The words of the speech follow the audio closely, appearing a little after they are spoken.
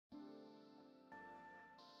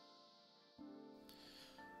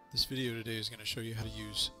This video today is going to show you how to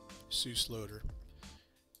use SIUSLoader,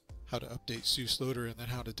 how to update SIUSLoader, and then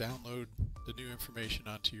how to download the new information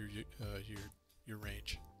onto your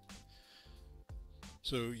range.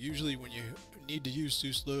 So usually when you need to use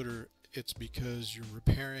SIUSLoader, it's because you're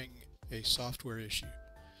repairing a software issue.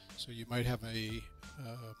 So you might have a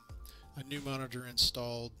new monitor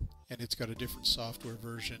installed and it's got a different software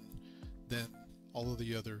version than all of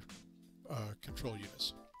the other control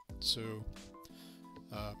units. So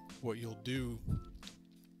what you'll do,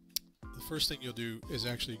 the first thing you'll do is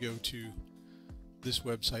actually go to this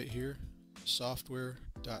website here,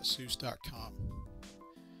 software.sius.com,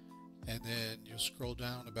 and then you'll scroll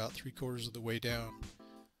down about 3/4 of the way down.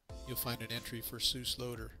 You'll find an entry for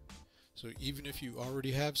SIUSLoader. So even if you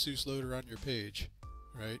already have SIUSLoader on your page,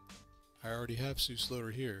 right? I already have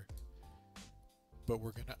SIUSLoader here, but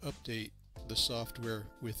we're going to update the software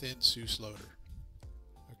within SIUSLoader.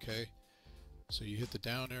 Okay, so you hit the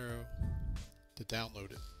down arrow to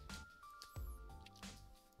download it.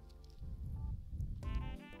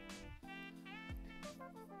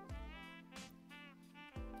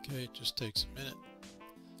 Okay, it just takes a minute,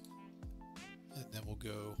 and then we'll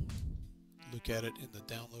go look at it in the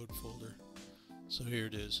download folder. So here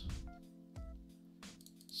it is.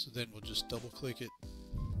 So then we'll just double click it.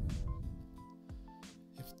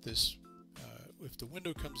 If the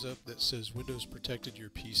window comes up that says Windows protected your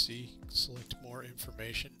PC, select more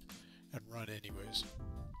information and run anyways.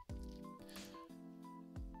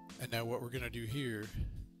 And now what we're going to do here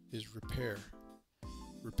is repair.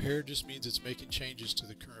 Repair just means it's making changes to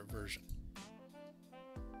the current version.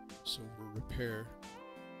 So we'll repair,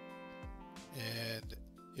 and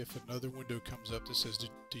if another window comes up that says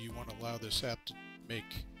do you want to allow this app to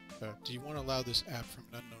make do you want to allow this app from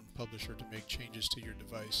an unknown publisher to make changes to your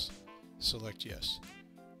device, select yes.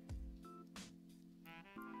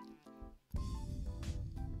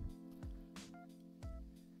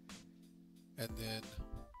 And then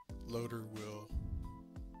loader will,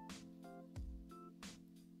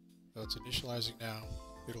 well, it's initializing now.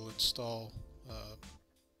 It'll install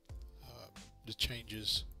the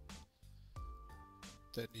changes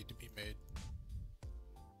that need to be made.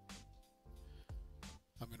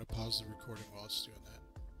 I'm going to pause the recording while it's doing that.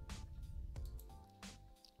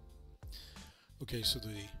 Okay, so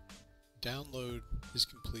the download is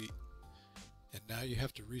complete, and now you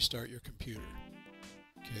have to restart your computer.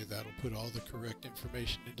 Okay, that'll put all the correct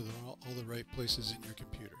information into all the right places in your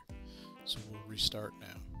computer. So we'll restart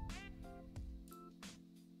now.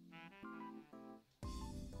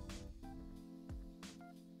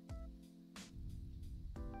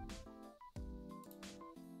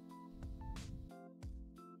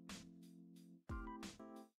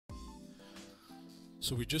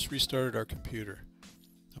 So we just restarted our computer.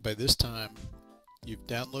 By this time, you've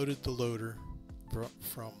downloaded the loader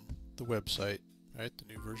from the website, right? The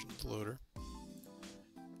new version of the loader.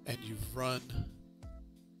 And you've run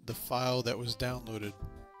the file that was downloaded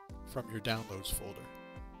from your downloads folder.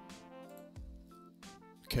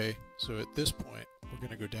 Okay, so at this point, we're going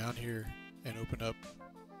to go down here and open up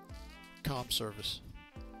COM service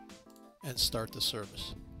and start the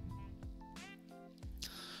service.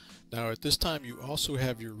 Now at this time you also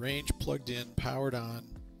have your range plugged in, powered on,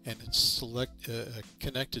 and it's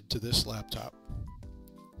connected to this laptop.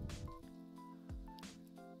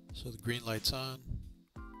 So the green light's on,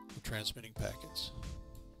 we're transmitting packets.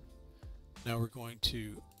 Now we're going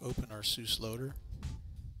to open our SIUSLoader.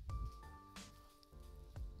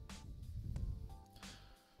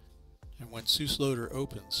 And when SIUSLoader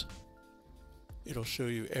opens, it'll show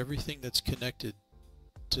you everything that's connected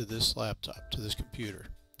to this laptop, to this computer.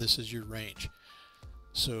 This is your range.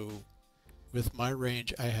 So with my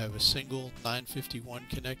range, I have a single 951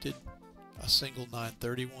 connected, a single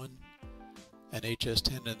 931, an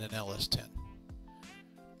HS10 and an LS10.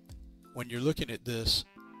 When you're looking at this,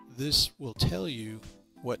 this will tell you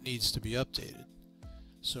what needs to be updated.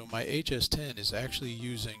 So my HS10 is actually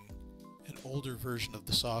using an older version of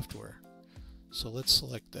the software. So let's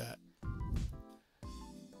select that.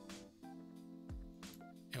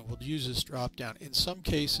 And we'll use this drop down. In some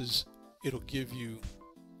cases, it'll give you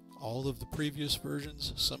all of the previous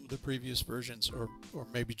versions, some of the previous versions, or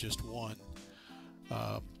maybe just one.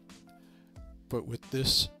 But with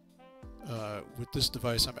this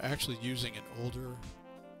device, I'm actually using an older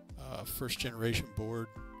first generation board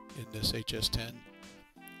in this HS10.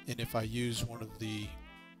 And if I use one of the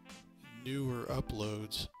newer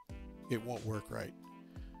uploads, it won't work right.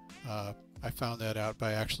 I found that out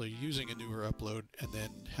by actually using a newer upload and then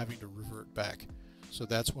having to revert back. So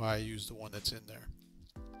that's why I use the one that's in there.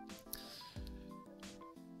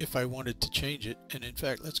 If I wanted to change it, and in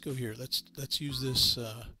fact, let's go here. Let's use this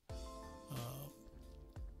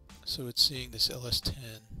So it's seeing this LS10.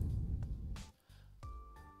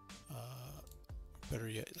 Better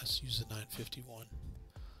yet, let's use the 951.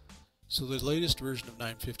 So the latest version of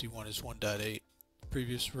 951 is 1.8. The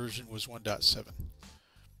previous version was 1.7.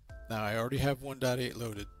 Now I already have 1.8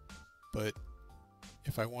 loaded, but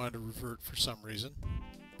if I wanted to revert for some reason,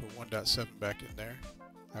 put 1.7 back in there,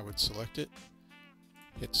 I would select it,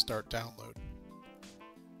 hit start download,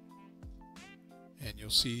 and you'll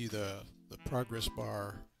see the progress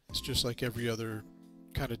bar. It's just like every other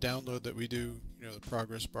kind of download that we do. You know, the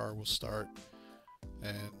progress bar will start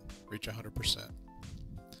and reach 100%.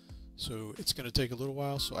 So it's going to take a little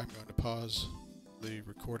while, so I'm going to pause the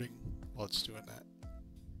recording while it's doing that.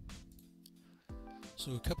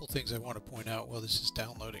 So a couple things I want to point out while this is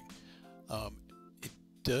downloading. It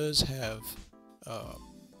does have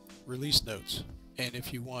release notes, and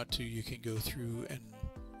if you want to, you can go through and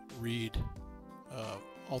read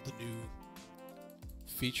all the new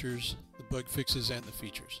features, the bug fixes, and the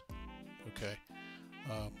features. Okay.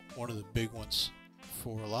 One of the big ones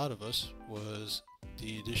for a lot of us was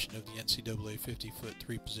the addition of the NCAA 50-foot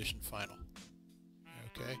 3-position final.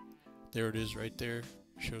 Okay, there it is right there,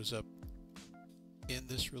 shows up in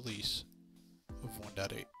this release of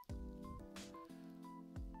 1.8.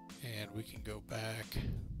 And we can go back,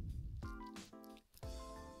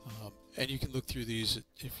 and you can look through these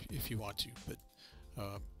if you want to, but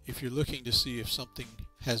if you're looking to see if something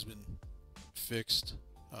has been fixed,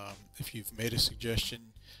 if you've made a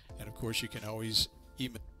suggestion, and of course you can always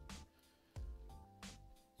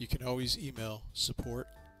email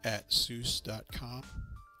support@SIUS.com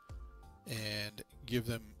and give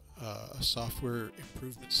them a software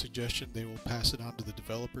improvement suggestion. They will pass it on to the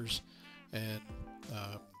developers, and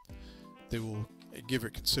they will give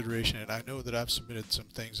it consideration. And I know that I've submitted some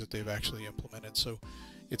things that they've actually implemented, so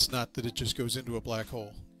it's not that it just goes into a black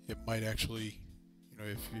hole. It might actually, you know,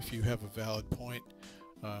 if you have a valid point,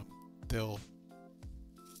 they'll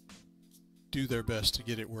do their best to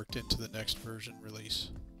get it worked into the next version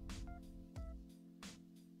release.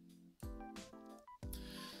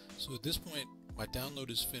 So at this point, my download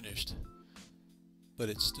is finished, but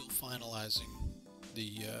it's still finalizing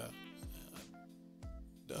the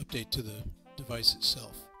update to the device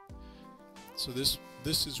itself. So this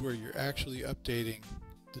is where you're actually updating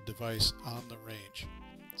the device on the range.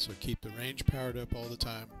 So keep the range powered up all the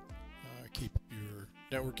time, keep your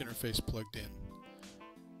network interface plugged in,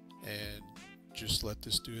 and just let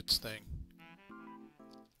this do its thing.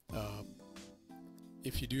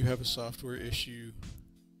 If you do have a software issue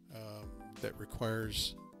that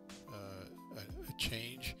requires a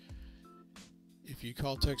change, if you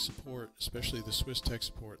call tech support, especially the Swiss tech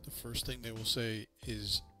support, the first thing they will say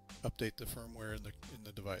is update the firmware in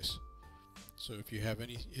the device. So if you have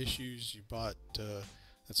any issues, you bought,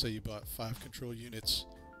 let's say you bought 5 control units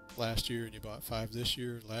last year and you bought 5 this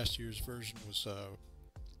year. Last year's version was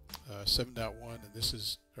 7.1 and this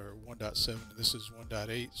is, or 1.7 and this is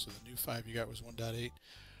 1.8, so the new 5 you got was 1.8.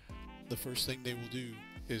 The first thing they will do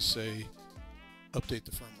is say update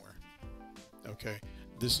the firmware. Okay,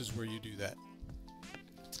 this is where you do that.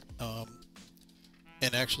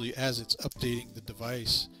 And actually, as it's updating the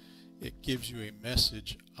device, it gives you a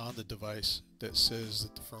message on the device that says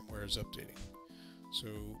that the firmware is updating.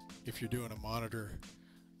 So if you're doing a monitor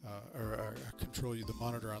or a control, the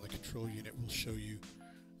monitor on the control unit will show you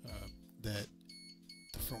that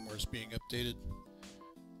the firmware is being updated,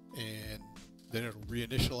 and then it'll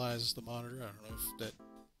reinitialize the monitor. I don't know if that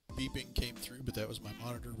beeping came through, but that was my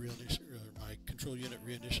monitor my control unit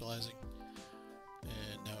reinitializing,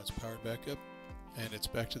 and now it's powered back up and it's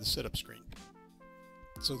back to the setup screen.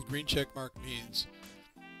 So the green check mark means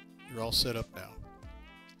you're all set up now.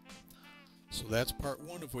 So that's part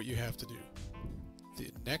 1 of what you have to do.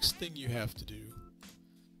 The next thing you have to do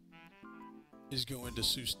is go into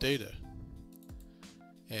SIUS data,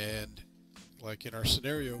 and like in our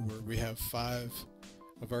scenario where we have 5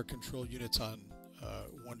 of our control units on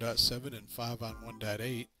 1.7 and 5 on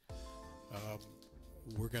 1.8,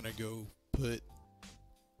 we're going to go put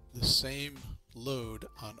the same load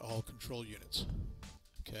on all control units.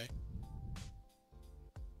 Okay.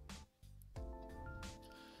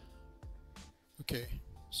 Okay,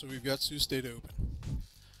 so we've got SIUS data open.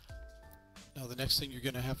 Now the next thing you're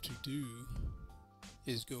going to have to do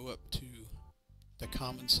is go up to the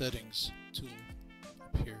common settings tool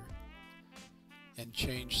up here and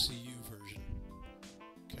change CU version.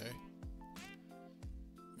 Okay.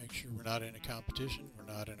 Make sure we're not in a competition. We're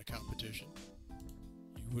not in a competition.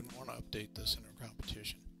 You wouldn't want to update this in a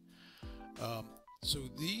competition. So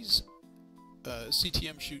these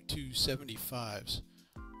CTM Shoot 275s,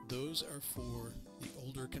 those are for the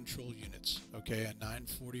older control units, okay, a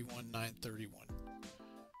 941, 931,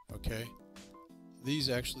 okay. These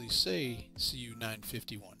actually say CU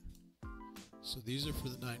 951, so these are for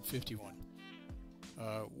the 951.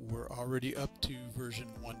 We're already up to version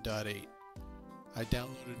 1.8. I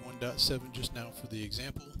downloaded 1.7 just now for the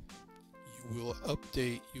example. You will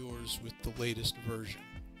update yours with the latest version,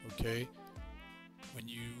 okay? When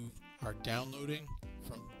you are downloading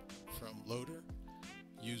from Loader,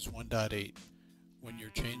 use 1.8. When you're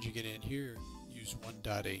changing it in here, use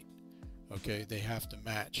 1.8. Okay, they have to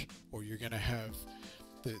match, or you're going to have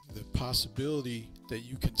the possibility that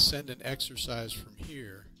you can send an exercise from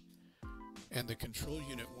here and the control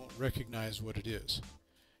unit won't recognize what it is.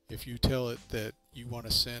 If you tell it that you want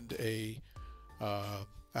to send a I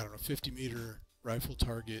don't know, 50-meter rifle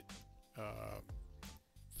target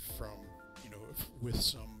from, you know, with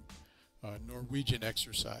some Norwegian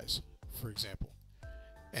exercise, for example,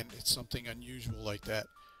 and it's something unusual like that,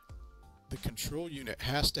 the control unit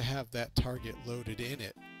has to have that target loaded in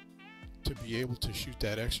it to be able to shoot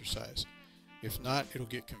that exercise. If not, it'll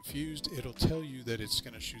get confused. It'll tell you that it's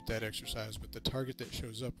going to shoot that exercise, but the target that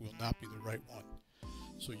shows up will not be the right one.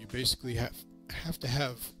 So you basically have to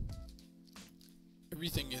have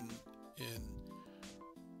everything in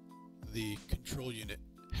the control unit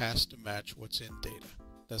has to match what's in data.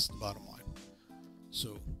 That's the bottom line.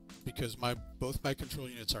 So because both my control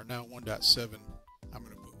units are now 1.7, I'm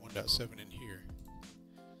going to put 1.7 in here.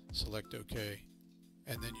 Select OK,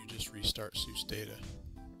 and then you just restart SIUS data.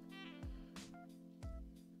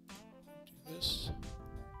 Do this, and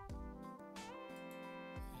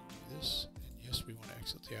do this, and yes, we want to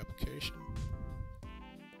exit the application.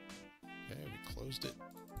 Okay, we closed it.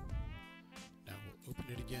 Now we'll open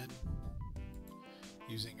it again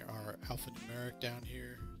using our alphanumeric down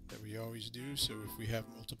here that we always do. So if we have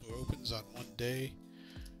multiple opens on one day,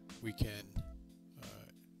 we can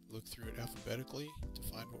look through it alphabetically to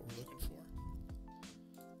find what we're looking for.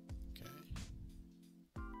 Okay.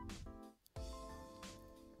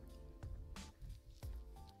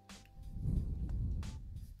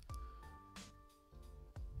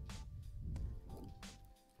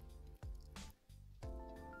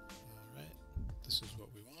 Alright, this is what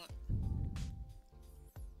we want.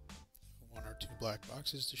 We want our two black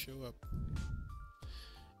boxes to show up.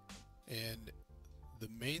 And the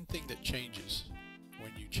main thing that changes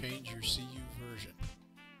when you change your CU version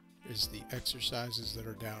is the exercises that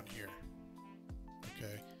are down here.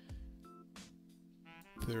 Okay,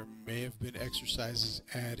 there may have been exercises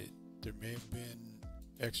added, there may have been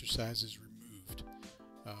exercises removed.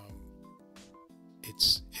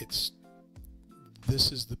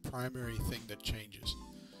 This is the primary thing that changes.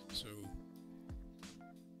 So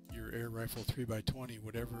your air rifle 3x20,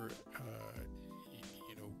 whatever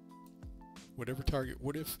whatever target.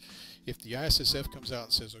 What if the ISSF comes out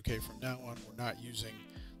and says, okay, from now on we're not using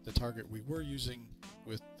the target we were using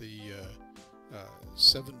with the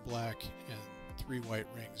 7 black and 3 white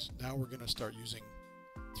rings. Now we're going to start using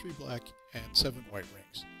 3 black and 7 white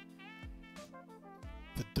rings.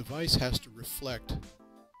 The device has to reflect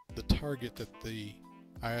the target that the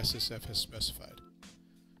ISSF has specified.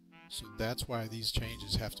 So that's why these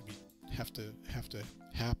changes have to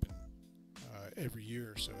happen every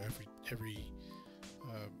year or so.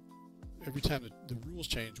 Every time the rules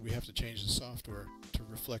change, we have to change the software to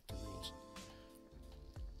reflect the rules.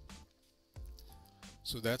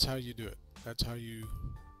 So that's how you do it. That's how you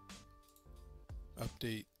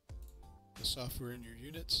update the software in your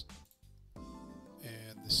units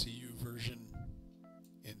and the CU version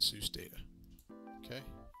in SIUS data. Okay,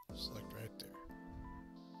 select right there.